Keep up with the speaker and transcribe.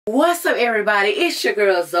What's up, everybody? It's your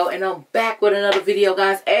girl Zoe, and I'm back with another video,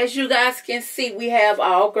 guys. As you guys can see, we have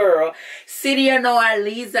our girl Siti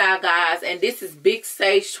Nurhaliza, guys, and this is Big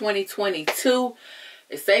Stage 2022.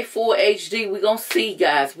 It's a full HD. We're gonna see,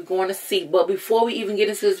 guys. We're going to see. But before we even get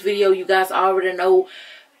into this video, you guys already know,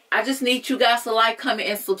 I just need you guys to like, comment,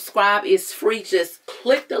 and subscribe. It's free. Just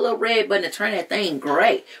click the little red button to turn that thing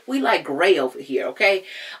gray. We like gray over here, okay?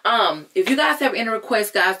 If you guys have any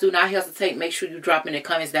requests, guys, do not hesitate. Make sure you drop in the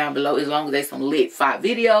comments down below, as long as there's some lit 5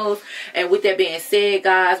 videos. And with that being said,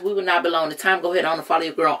 guys, we will not be long the time. Go ahead on and follow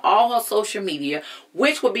your girl on all her social media,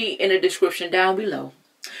 which will be in the description down below.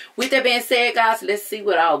 With that being said, guys, let's see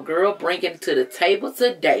what our girl bringing to the table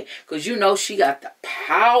today. Because you know she got the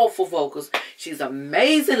powerful vocals. She's an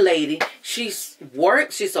amazing lady. She's a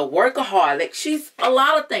workaholic. She's a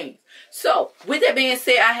lot of things. So, with that being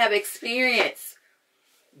said, I have experience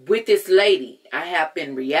with this lady. I have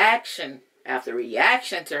been reaction after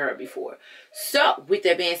reaction to her before. So, with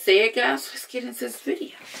that being said, guys, let's get into this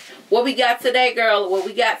video. What we got today, girl? What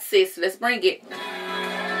we got, sis? Let's bring it.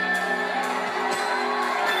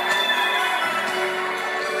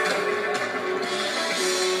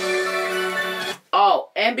 Oh,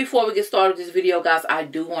 and before we get started with this video, guys, I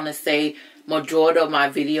do want to say majority of my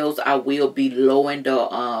videos I will be lowering the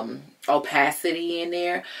opacity in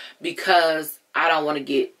there, because I don't want to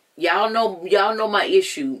get, y'all know my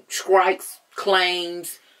issue, strikes,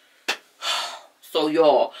 claims. So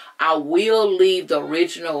y'all, I will leave the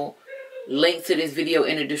original link to this video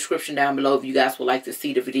in the description down below if you guys would like to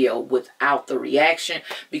see the video without the reaction,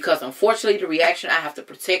 because unfortunately the reaction, I have to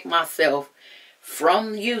protect myself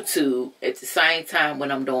from YouTube at the same time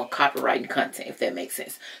when I'm doing copywriting content, if that makes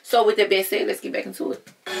sense. So with that being said, let's get back into it.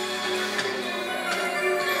 I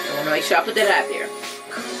want to make sure I put that out there.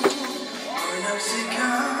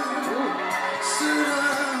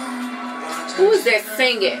 Who is that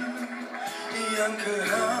singing?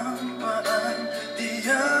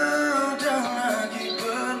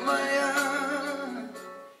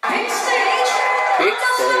 Big stage. Big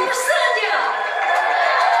stage.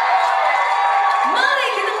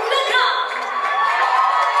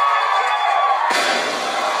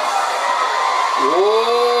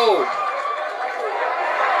 Whoa!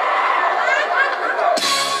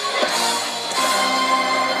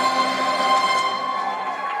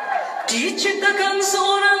 Diciptakan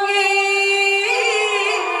seorang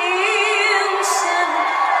insan.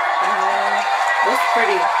 That's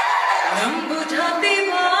pretty.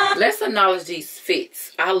 Let's acknowledge these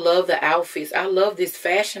fits. I love the outfits. I love this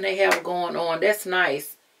fashion they have going on. That's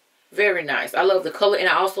nice. Very nice. I love the color, and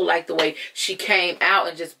I also like the way she came out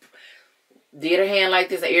and just did her hand like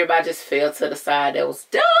this, and everybody just fell to the side. That was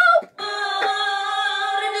dope.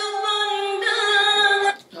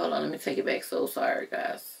 Hold on, let me take it back. So sorry,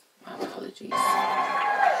 guys. My apologies.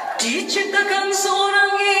 Diciptakan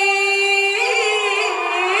seorang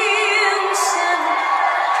insan,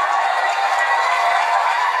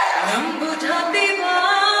 lembut hati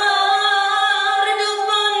merdu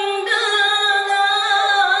pandangan.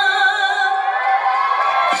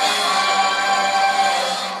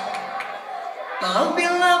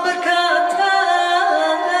 Apabila berkata,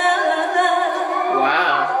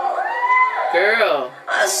 wow, girl,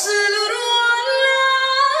 seluruh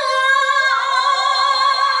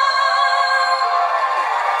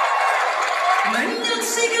alam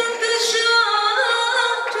menyaksikan kesatuan.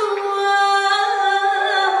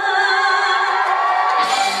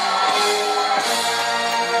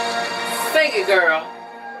 Sing it, girl.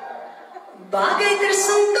 Bagai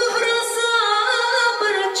tersentuh rasa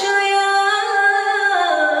percaya.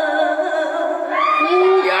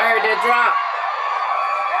 Y'all heard that drop?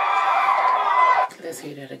 Let's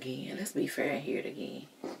hear that again. Let's be fair and hear it again.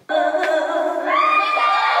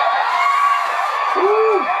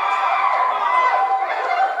 Woo.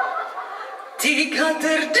 Jika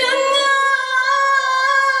terdengar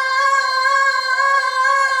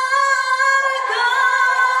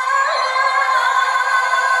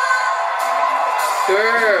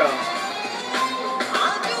Girl.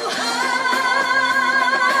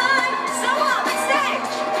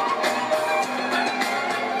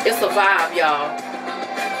 It's a vibe, y'all.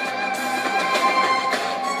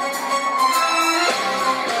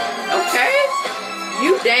 Okay?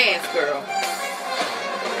 You dance, girl.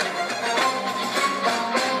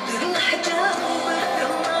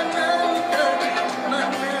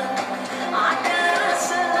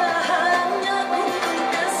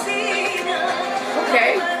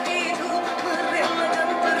 Okay.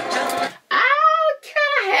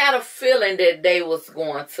 feeling that they was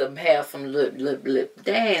going to have some little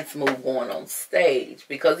dance move going on stage,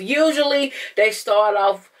 because usually they start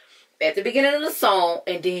off at the beginning of the song,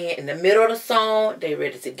 and then in the middle of the song, they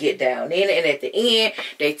ready to get down in it, and at the end,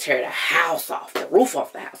 they tear the house off, the roof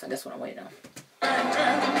off the house, and that's what I'm waiting on.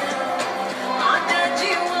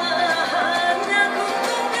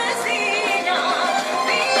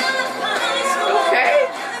 Okay.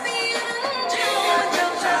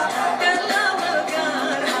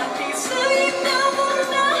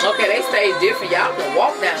 Okay, they stage different. Y'all can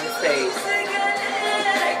walk down the stage.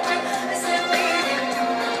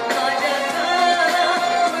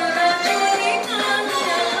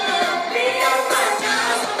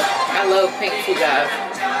 I love pink too, guys.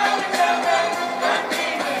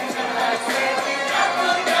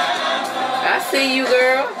 I see you,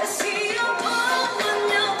 girl.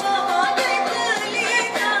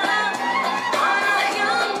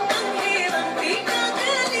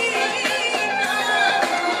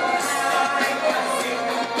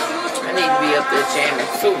 I need to be up there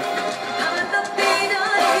jamming too.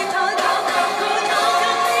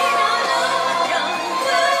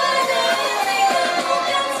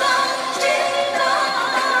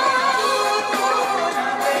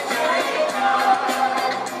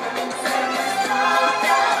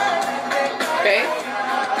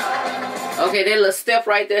 Okay, that little step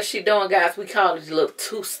right there she doing, guys, we call it a little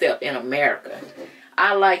two-step in America.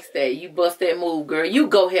 I likes that. You bust that move, girl. You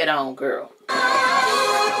go head on, girl. She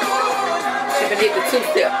can hit the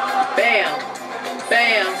two-step. Bam,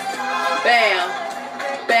 bam, bam,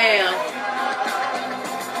 bam.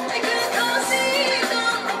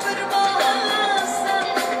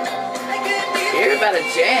 Everybody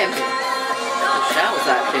jamming. Showers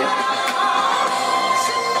out there.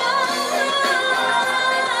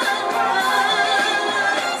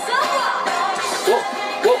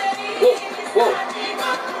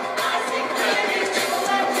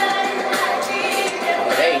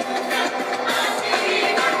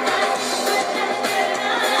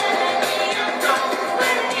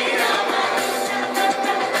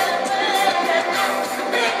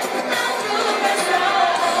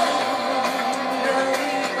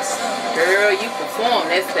 Girl, you perform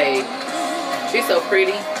that stage. She's so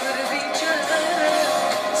pretty.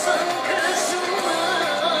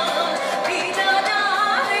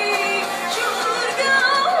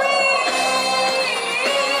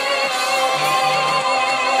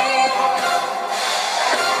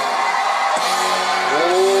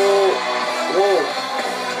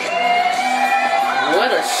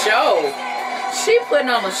 What a show. She putting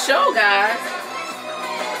on a show, guys.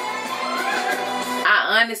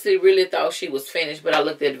 I honestly really thought she was finished, but I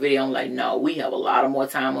looked at the video and I'm like, no, we have a lot of more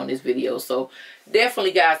time on this video. So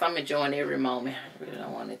definitely, guys, I'm enjoying every moment. I really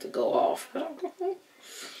don't want it to go off. I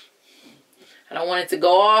don't want it to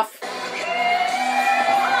go off.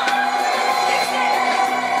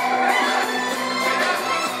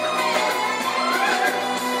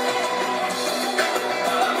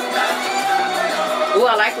 Ooh,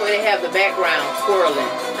 I like the way they have the background twirling.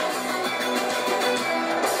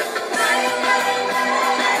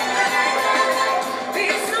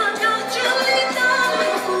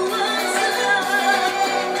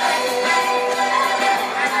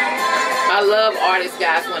 I love artists,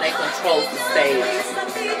 guys, when they control the stage.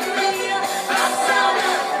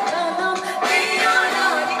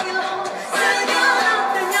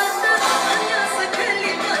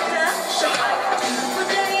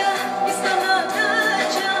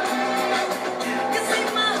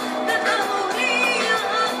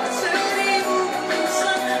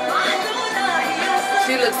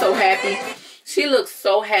 She looks so happy. She looks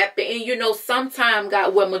so happy. And you know, sometimes,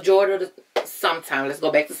 God, well, majority of the sometimes, let's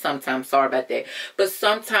go back to sometimes, sorry about that, but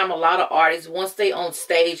sometimes a lot of artists, once they on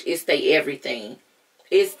stage, it's their everything.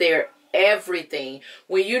 It's their everything.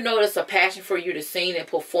 When you know there's a passion for you to sing and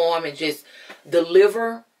perform and just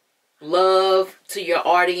deliver love to your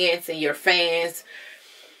audience and your fans,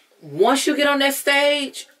 once you get on that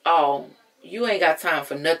stage, oh, you ain't got time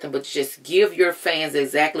for nothing but just give your fans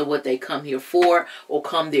exactly what they come here for or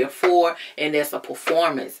come there for, and that's a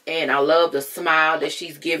performance. And I love the smile that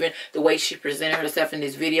she's giving, the way she presented herself in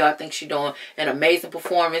this video. I think she's doing an amazing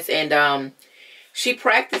performance, and she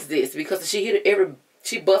practiced this because she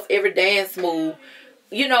buffed every dance move,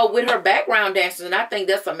 you know, with her background dancers, and I think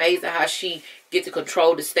that's amazing how she get to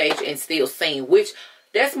control the stage and still sing, which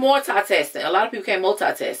that's multitasking. A lot of people can't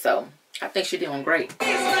multitask, so I think she's doing great.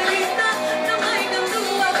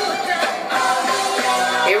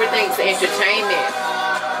 Everything's entertainment.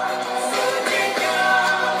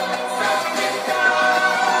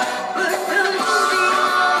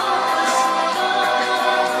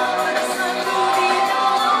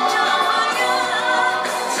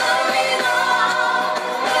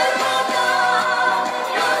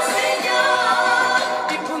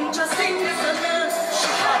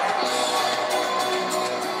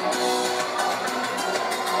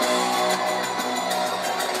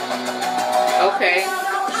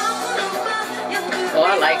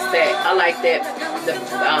 like that. I like that the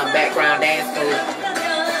background dance move.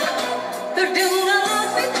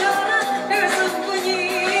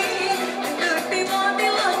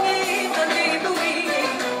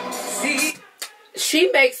 She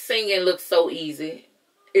makes singing look so easy.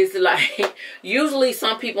 It's like, usually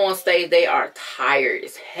some people on stage, they are tired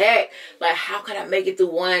as heck. Like, how can I make it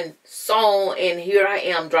through one song? And here I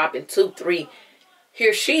am dropping 2, 3.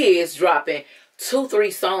 Here she is dropping 2,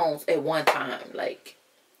 3 songs at one time. Like,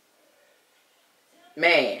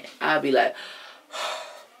 man, I'll be like,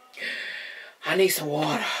 I need some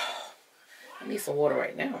water. I need some water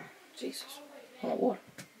right now. Jesus, I want water.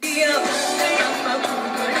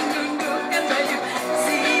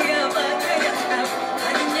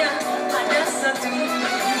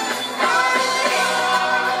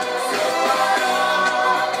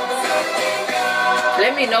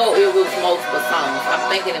 Let me know if it was multiple songs. I'm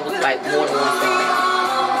thinking it was like more than one song.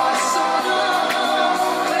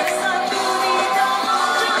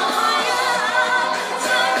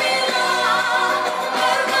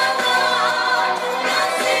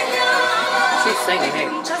 She's singing it.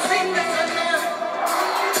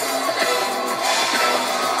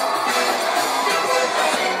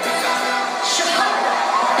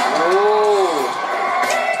 Oh.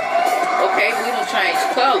 Okay, we don't change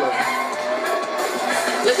color.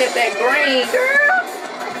 Look at that green, girl.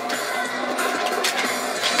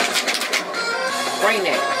 Bring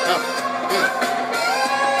that. I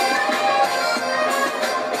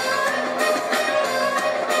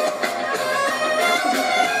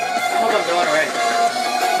hope I'm doing it right.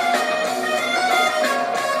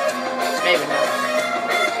 Maybe not.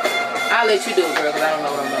 I'll let you do it, girl, because I don't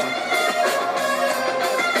know what I'm doing.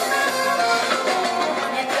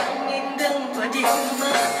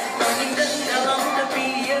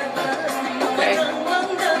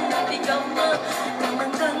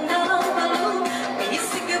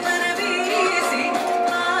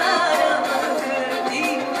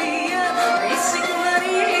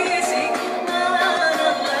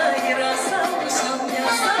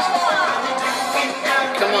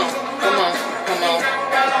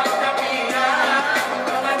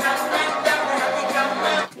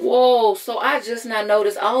 Whoa, so I just now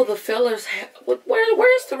noticed all the fillers.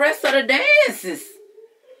 Where's the rest of the dances?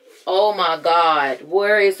 Oh my God,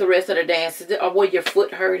 where is the rest of the dances? Or were your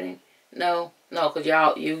foot hurting? No, because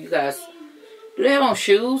you guys, do they have on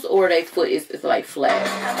shoes or their foot is like flat?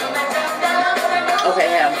 Okay,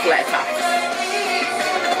 they have flat tops,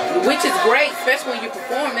 which is great, especially when you're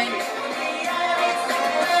performing.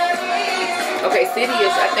 Okay, Siti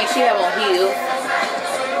is, I think she have on heels.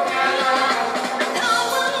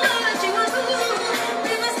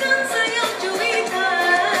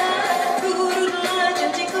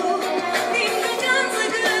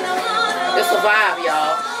 It's a vibe,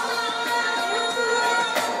 y'all.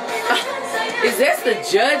 Is that the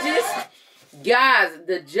judges? Guys,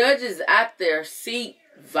 the judges out there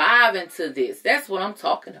vibing to this. That's what I'm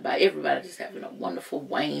talking about. Everybody just having a wonderful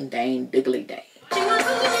Wayne Dane Diggly Day.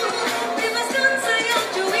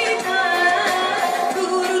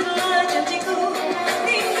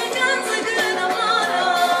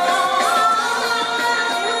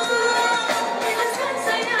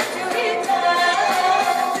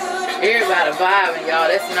 Everybody vibing, y'all.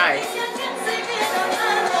 That's nice.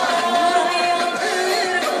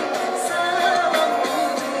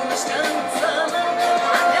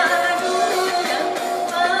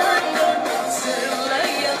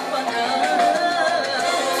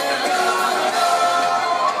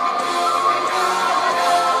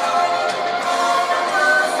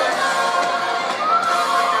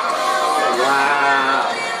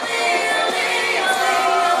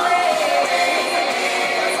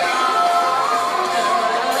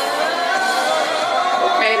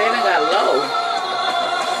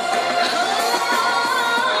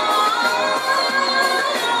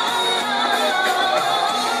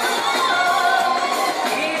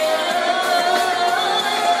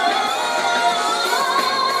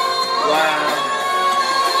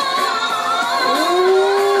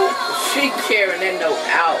 Carrying that note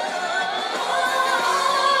out.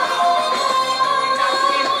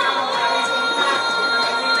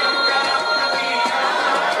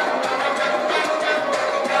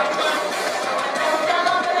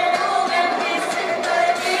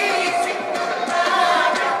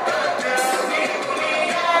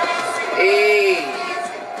 Hey.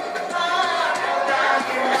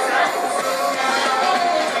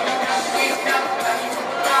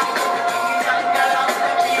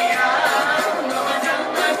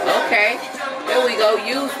 Okay, there we go.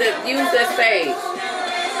 Use that stage.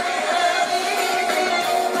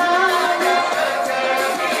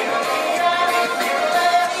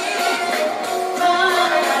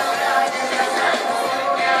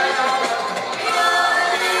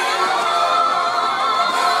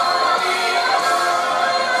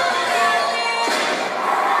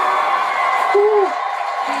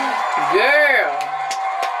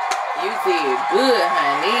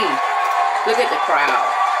 at the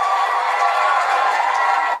crowd.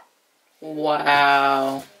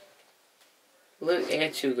 Wow. Look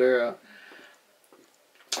at you, girl.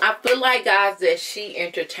 I feel like, guys, that she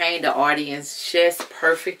entertained the audience just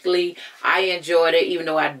perfectly. I enjoyed it, even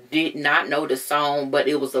though I did not know the song, but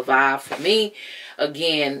it was a vibe for me.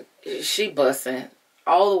 Again, she busting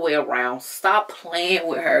all the way around. Stop playing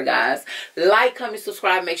with her, guys. Like, comment,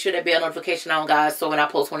 subscribe. Make sure that bell notification on, guys, so when I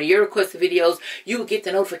post one of your requested videos, you will get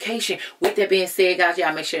the notification. With that being said, guys,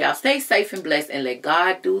 y'all make sure y'all stay safe and blessed and let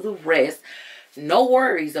God do the rest. No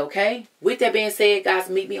worries, okay? With that being said, guys,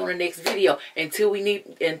 meet me on the next video. Until we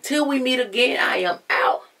meet again, I am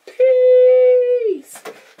out.